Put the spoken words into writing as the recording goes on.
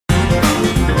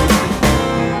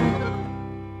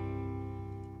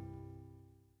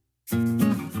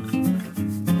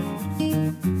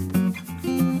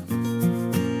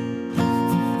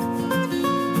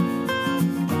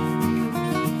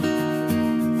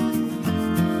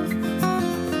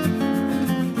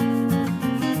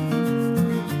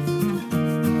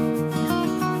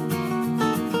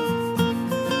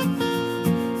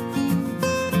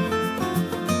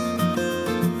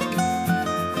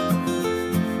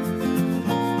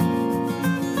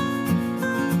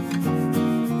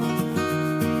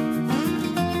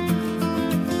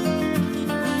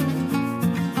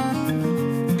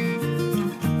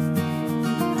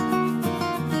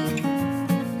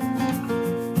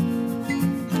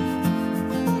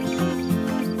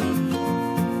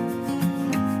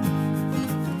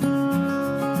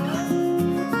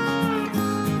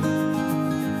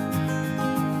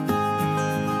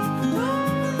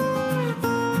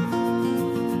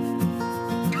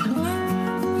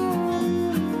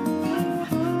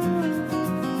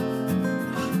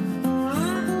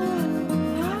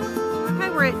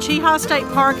Cheaha State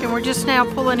Park, and we're just now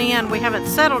pulling in. We haven't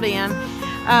settled in.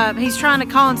 He's trying to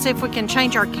call and see if we can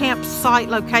change our campsite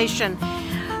location.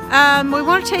 We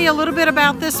want to tell you a little bit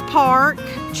about this park,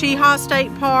 Cheaha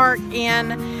State Park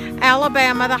in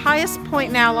Alabama, the highest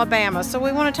point in Alabama. So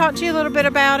we want to talk to you a little bit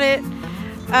about it,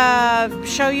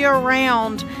 show you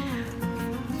around.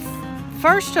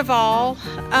 First of all,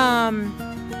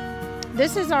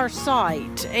 this is our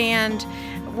site, and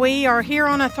we are here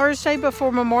on a Thursday before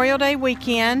Memorial Day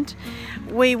weekend.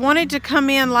 We wanted to come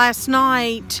in last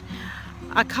night.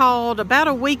 I called about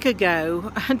a week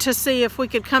ago to see if we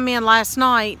could come in last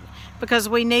night because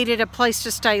we needed a place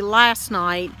to stay last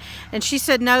night, and she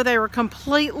said no, they were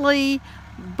completely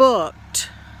booked.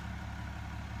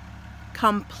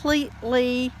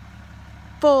 Completely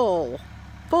full.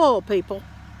 Full, people.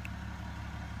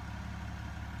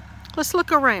 Let's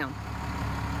look around.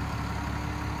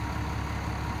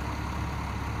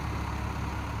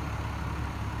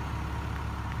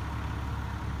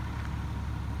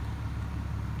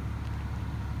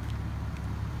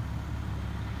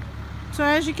 So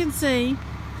as you can see,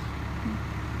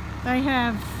 they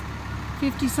have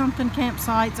 50-something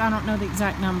campsites. I don't know the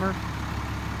exact number.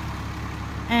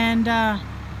 And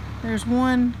there's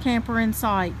one camper in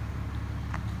sight.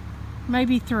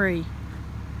 Maybe 3.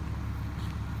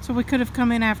 So we could have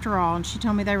come in after all, and she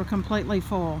told me they were completely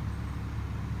full.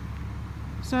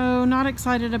 So not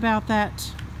excited about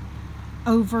that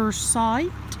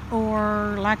oversight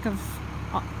or lack of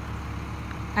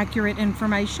accurate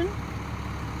information.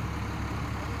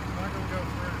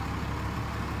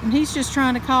 And he's just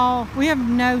trying to call. We have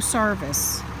no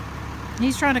service.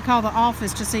 He's trying to call the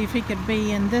office to see if he could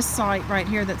be in this site right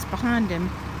here that's behind him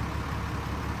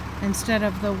instead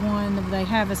of the one that they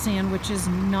have us in, which is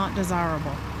not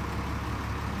desirable.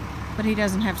 But he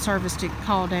doesn't have service to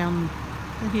call down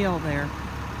the hill there.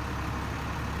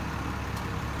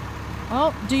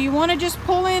 Well, do you want to just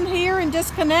pull in here and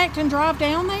disconnect and drive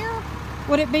down there?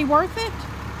 Would it be worth it?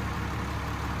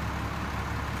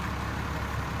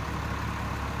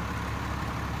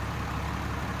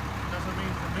 Because I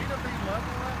mean, for me to be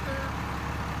level right there,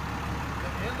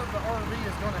 the end of the RV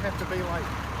is going to have to be like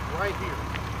right here.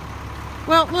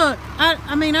 Well, look,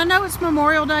 I mean, I know it's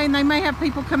Memorial Day and they may have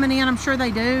people coming in, I'm sure they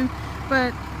do,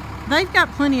 but they've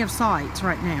got plenty of sites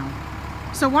right now.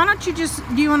 So why don't you just,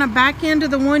 do you want to back into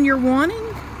the one you're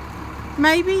wanting,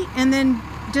 maybe, and then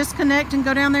disconnect and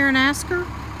go down there and ask her?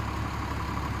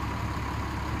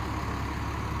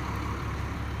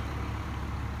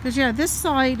 Because, yeah, this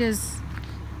site is,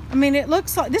 I mean, it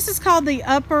looks like, this is called the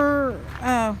upper,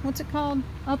 what's it called?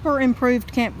 Upper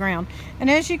Improved Campground. And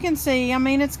as you can see, I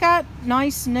mean, it's got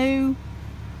nice new,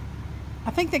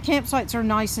 I think the campsites are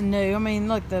nice and new. I mean,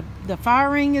 look, the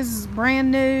fire ring is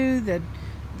brand new, the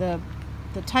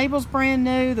table's brand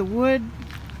new, the wood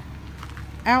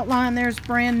outline there's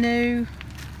brand new.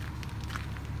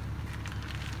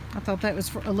 I thought that was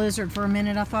for a lizard for a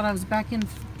minute. I thought I was back in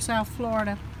South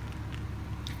Florida.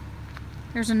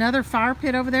 There's another fire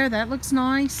pit over there. That looks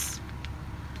nice.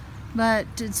 But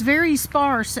it's very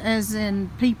sparse as in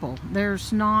people.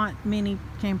 There's not many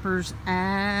campers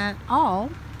at all.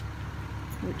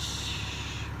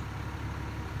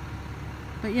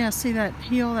 But yeah, see that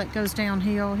hill that goes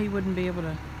downhill? He wouldn't be able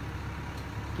to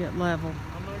get level.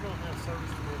 I'm not going to have service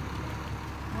to do.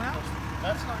 Well,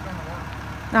 that's not going to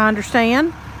work. I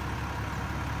understand.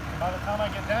 By the time I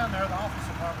get down there, the office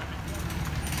will probably be full.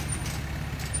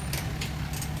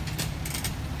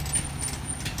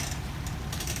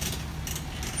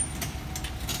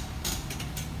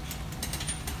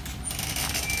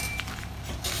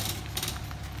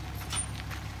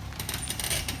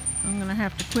 I'm going to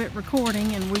have to quit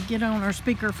recording and we get on our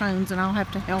speakerphones, and I'll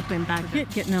have to help him back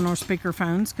getting on our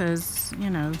speakerphones because,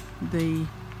 you know, the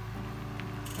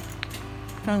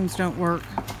phones don't work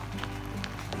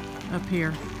up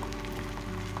here.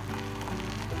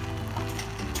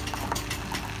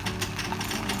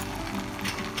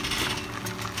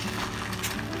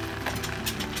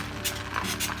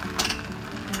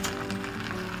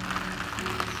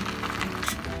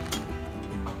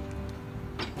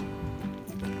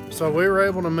 So we were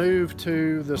able to move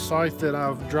to the site that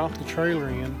I've dropped the trailer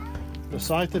in. The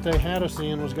site that they had us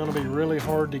in was going to be really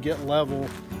hard to get level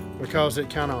because it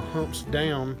kind of humps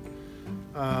down.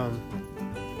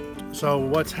 So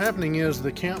what's happening is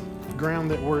the campground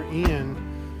that we're in,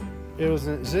 it was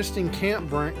an existing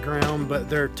campground, but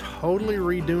they're totally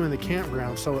redoing the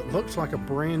campground, so it looks like a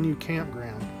brand new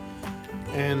campground.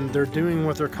 And they're doing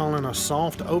what they're calling a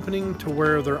soft opening, to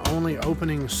where they're only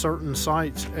opening certain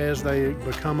sites as they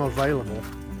become available.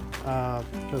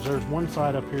 Because there's one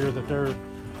site up here that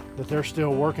they're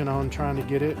still working on, trying to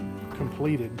get it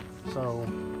completed. So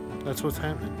that's what's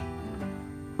happening.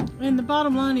 And the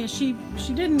bottom line is she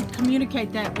didn't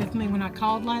communicate that with me when I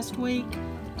called last week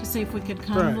to see if we could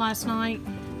come last night.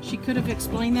 She could have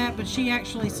explained that, but she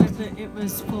actually said that it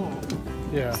was full.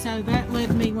 Yeah. So that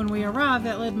led me, when we arrived,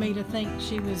 that led me to think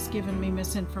she was giving me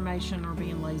misinformation or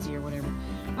being lazy or whatever.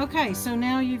 Okay, so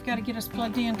now you've got to get us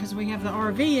plugged in because we have the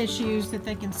RV issues that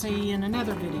they can see in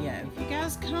another video. If you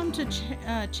guys come to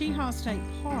Cheaha State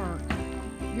Park,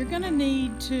 you're going to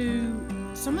need to,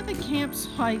 some of the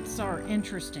campsites are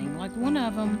interesting. Like one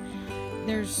of them,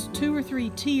 there's 2 or 3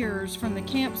 tiers from the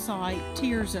campsite,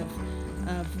 tiers of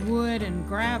wood and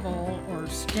gravel, or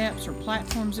steps or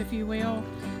platforms, if you will,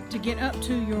 to get up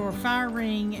to your fire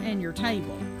ring and your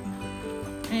table.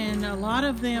 And a lot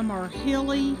of them are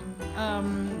hilly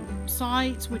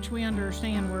sites, which we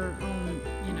understand we're on,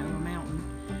 you know, a mountain,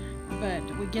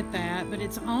 but we get that. But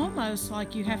it's almost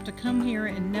like you have to come here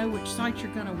and know which site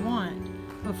you're going to want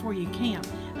before you camp,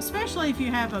 especially if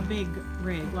you have a big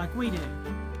rig like we do.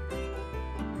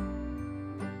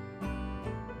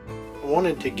 I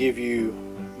wanted to give you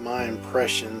my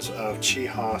impressions of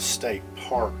Cheaha State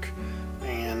Park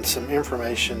and some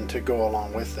information to go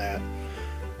along with that.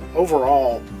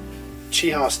 Overall,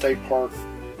 Cheaha State Park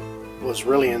was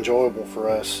really enjoyable for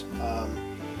us.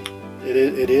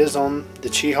 It is on the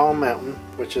Cheaha Mountain,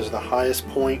 which is the highest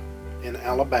point in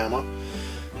Alabama.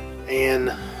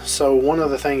 And so one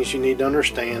of the things you need to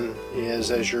understand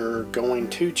is, as you're going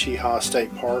to Cheaha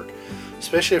State Park,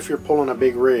 especially if you're pulling a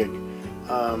big rig,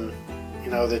 you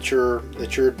know, that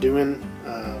you're doing,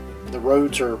 the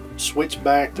roads are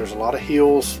switchback. There's a lot of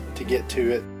hills to get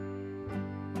to it.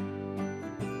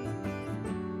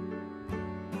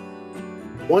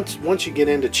 Once you get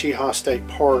into Cheaha State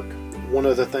Park, one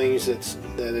of the things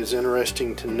that is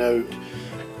interesting to note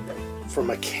from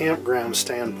a campground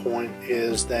standpoint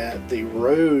is that the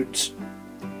roads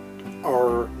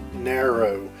are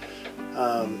narrow.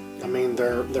 I mean,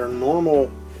 they're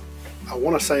normal. I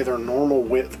want to say they're normal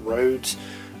width roads,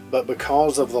 but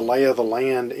because of the lay of the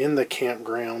land in the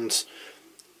campgrounds,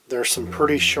 there's some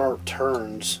pretty sharp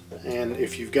turns, and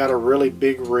if you've got a really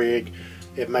big rig,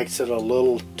 it makes it a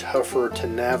little tougher to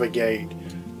navigate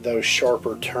those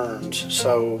sharper turns.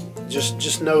 So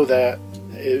just know that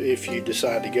if you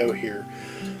decide to go here.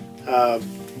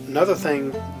 Another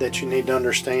thing that you need to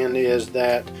understand is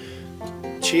that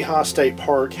Cheaha State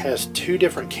Park has 2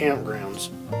 different campgrounds.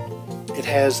 It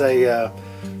has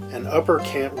an upper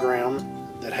campground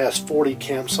that has 40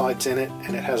 campsites in it,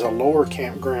 and it has a lower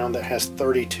campground that has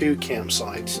 32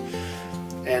 campsites.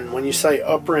 And when you say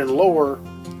upper and lower,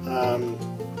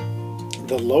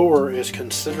 the lower is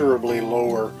considerably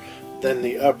lower than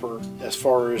the upper as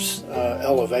far as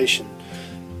elevation.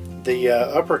 The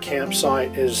upper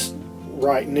campsite is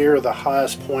right near the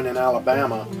highest point in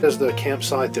Alabama. This is the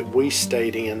campsite that we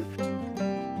stayed in.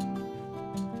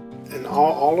 And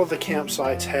all of the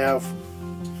campsites have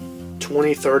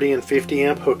 20, 30, and 50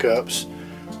 amp hookups.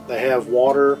 They have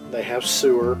water, they have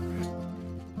sewer.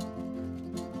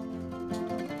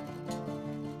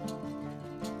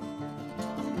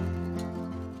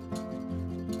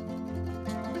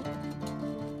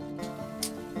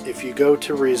 If you go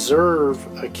to reserve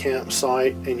a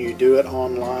campsite and you do it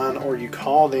online, or you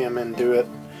call them and do it,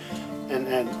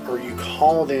 or you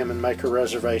call them and make a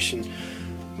reservation,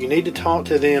 you need to talk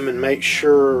to them and make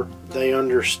sure they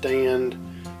understand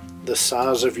the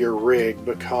size of your rig,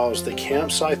 because the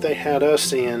campsite they had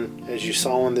us in, as you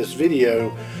saw in this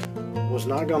video, was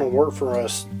not going to work for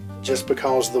us just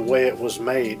because of the way it was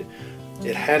made.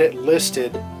 It had it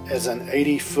listed as an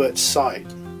 80-foot site.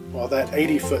 Well, that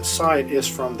 80-foot site is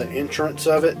from the entrance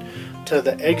of it to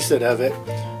the exit of it,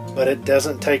 but it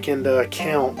doesn't take into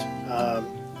account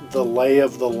the lay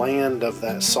of the land of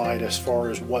that site as far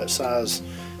as what size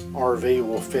RV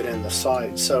will fit in the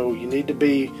site. So you need to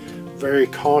be very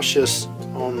cautious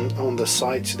on the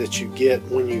sites that you get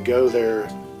when you go there.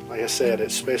 Like I said,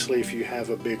 especially if you have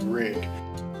a big rig.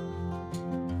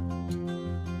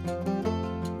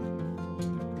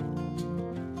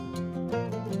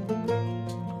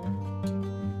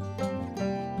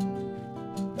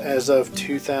 As of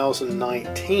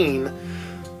 2019,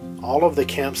 all of the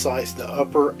campsites, the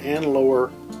upper and lower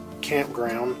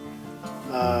campground,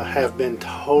 have been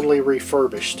totally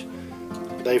refurbished.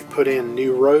 They've put in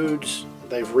new roads,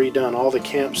 they've redone all the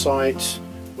campsites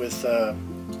with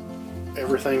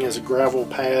everything is gravel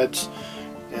pads,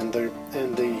 and the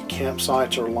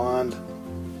campsites are lined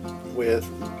with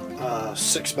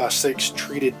 6x6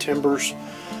 treated timbers.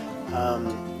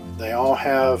 They all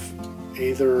have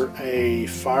either a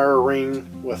fire ring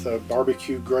with a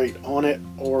barbecue grate on it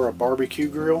or a barbecue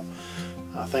grill.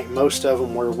 I think most of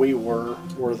them where we were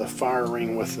the fire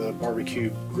ring with the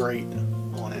barbecue grate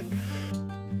on it.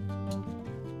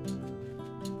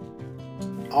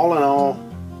 All in all,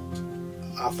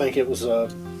 I feel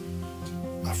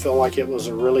like it was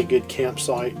a really good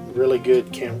campsite, really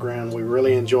good campground. We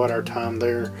really enjoyed our time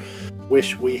there.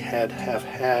 Wish we had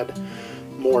had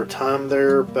more time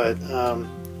there, but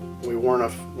we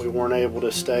weren't able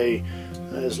to stay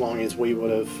as long as we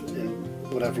would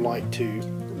have liked to.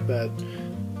 But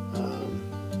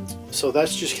so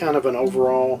that's just kind of an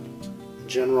overall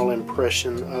general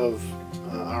impression of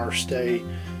our stay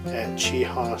at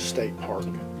Cheaha State Park.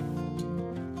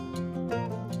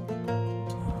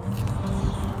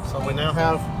 So we now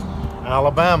have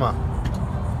Alabama.